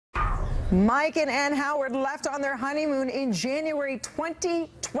Mike and Ann Howard left on their honeymoon in January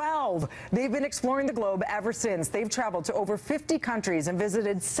 2012. They've been exploring the globe ever since. They've traveled to over 50 countries and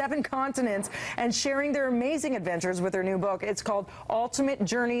visited 7 continents and sharing their amazing adventures with their new book. It's called Ultimate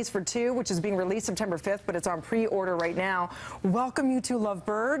Journeys for Two, which is being released September 5th, but it's on pre-order right now. Welcome, you two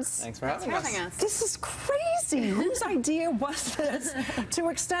lovebirds. Thanks for having us. This is crazy. Whose idea was this to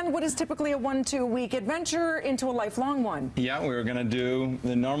extend what is typically a 1-2 week adventure into a lifelong one? Yeah, we were going to do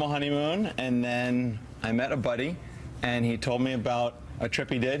the normal honeymoon, and then I met a buddy, and he told me about a trip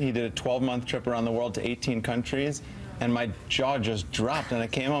he did. He did a 12-month trip around the world to 18 countries, and my jaw just dropped, and I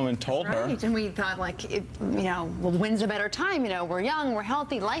came home and told her. Right, and we thought, like, well, when's a better time? We're young, we're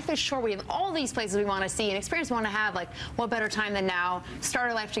healthy, life is short, we have all these places we want to see and experience we want to have. Like, what better time than now? Start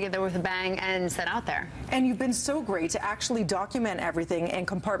our life together with a bang and set out there. And you've been so great to actually document everything and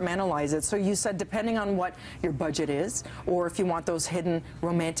compartmentalize it. So you said, depending on what your budget is, or if you want those hidden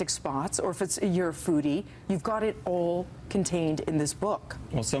romantic spots, or if you're a foodie, you've got it all contained in this book.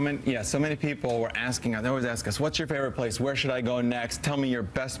 Well, so many people were asking us, they always ask us, what's your favorite place? Where should I go next? Tell me your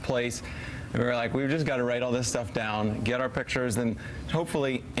best place. And we were like, we've just got to write all this stuff down, get our pictures, and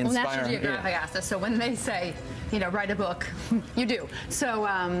hopefully inspire. Well, National Geographic asked us, so when they say, write a book, you do. So,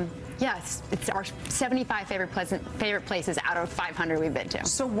 yes, it's our 75 favorite places out of 500 we've been to.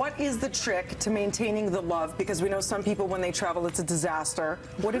 So what is the trick to maintaining the love? Because we know some people, when they travel, it's a disaster.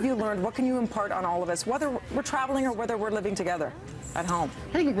 What have you learned? What can you impart on all of us, whether we're traveling or whether we're living together at home?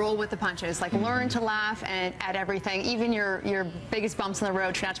 I think roll with the punches. Like, learn to laugh at everything. Even your biggest bumps in the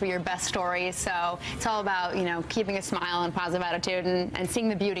road turn out to be your best stories. So it's all about, keeping a smile and positive attitude and seeing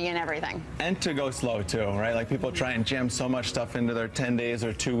the beauty in everything. And to go slow, too, right? Like, people try and jam so much stuff into their 10 days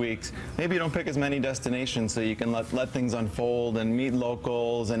or 2 weeks. Maybe you don't pick as many destinations so you can let things unfold and meet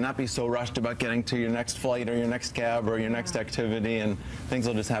locals and not be so rushed about getting to your next flight or your next cab or your next activity, and things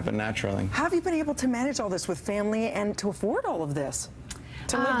will just happen naturally. How have you been able to manage all this with family and to afford all of this?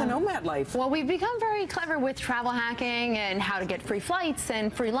 To live the nomad life? Well, we've become very clever with travel hacking and how to get free flights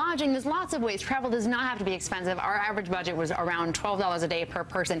and free lodging. There's lots of ways. Travel does not have to be expensive. Our average budget was around $12 a day per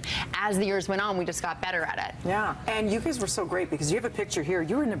person. As the years went on, we just got better at it. Yeah, and you guys were so great because you have a picture here.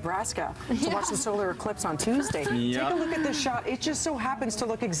 You were in Nebraska to watch the solar eclipse on Tuesday. Yep. Take a look at this shot. It just so happens to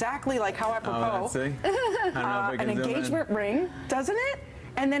look exactly like how apropos. Let's see. I don't know if I can an engagement ring, doesn't it?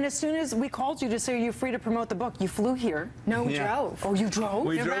 And then as soon as we called you to say you're free to promote the book, you flew here. No, we drove. Oh, you drove?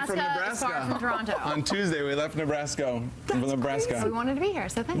 We drove from Nebraska. Is far from Toronto. On Tuesday, we left Nebraska. Nebraska. So we wanted to be here,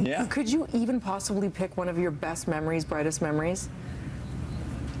 so thanks. Yeah. Could you even possibly pick one of your best memories, brightest memories?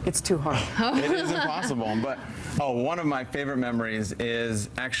 It's too hard. It is impossible, but one of my favorite memories is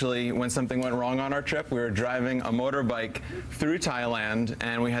actually when something went wrong on our trip. We were driving a motorbike through Thailand,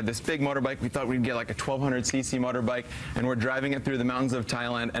 and we had this big motorbike. We thought we'd get like a 1200cc motorbike, and we're driving it through the mountains of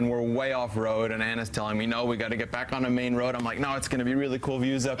Thailand, and we're way off road, and Anna's telling me, no, we got to get back on a main road. I'm like, no, it's going to be really cool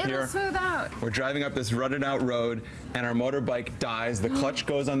views up here. It'll smooth out. We're driving up this rutted out road, and our motorbike dies. The clutch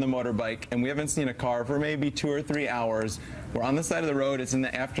goes on the motorbike, and we haven't seen a car for maybe 2 or 3 hours. We're on the side of the road. It's in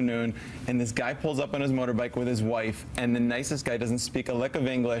the afternoon, and this guy pulls up on his motorbike with his wife, and the nicest guy doesn't speak a lick of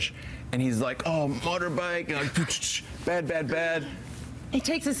English, and he's like, oh, motorbike, and like, bad, bad, bad. He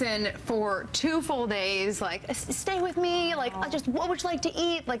takes us in for 2 full days, like, stay with me, like, just what would you like to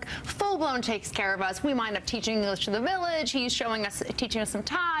eat? Like, full-blown takes care of us. We wind up teaching English to the village. He's teaching us some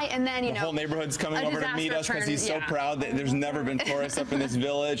Thai, and then, the whole neighborhood's coming over to meet us because he's so proud that there's never been tourists up in this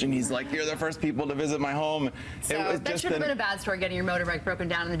village, and he's like, you're the first people to visit my home. So that should have been a bad story, getting your motorbike broken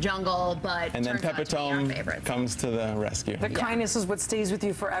down in the jungle, but and then Pepitone comes to the rescue. The kindness is what stays with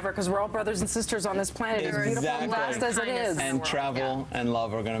you forever, because we're all brothers and sisters on this planet. It's beautiful and blessed as it is. And travel and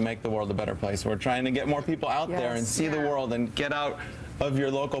love are going to make the world a better place. We're trying to get more people out there and see the world and get out of your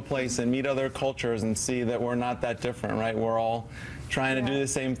local place and meet other cultures and see that we're not that different, right? We're all trying to do the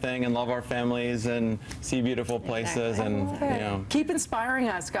same thing and love our families and see beautiful places and keep inspiring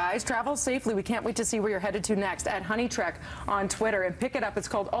us, guys. Travel safely. We can't wait to see where you're headed to next at HoneyTrek on Twitter, and pick it up. It's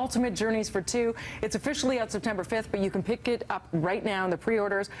called Ultimate Journeys for Two. It's officially out September 5th, but you can pick it up right now in the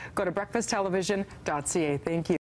pre-orders. Go to breakfasttelevision.ca. Thank you.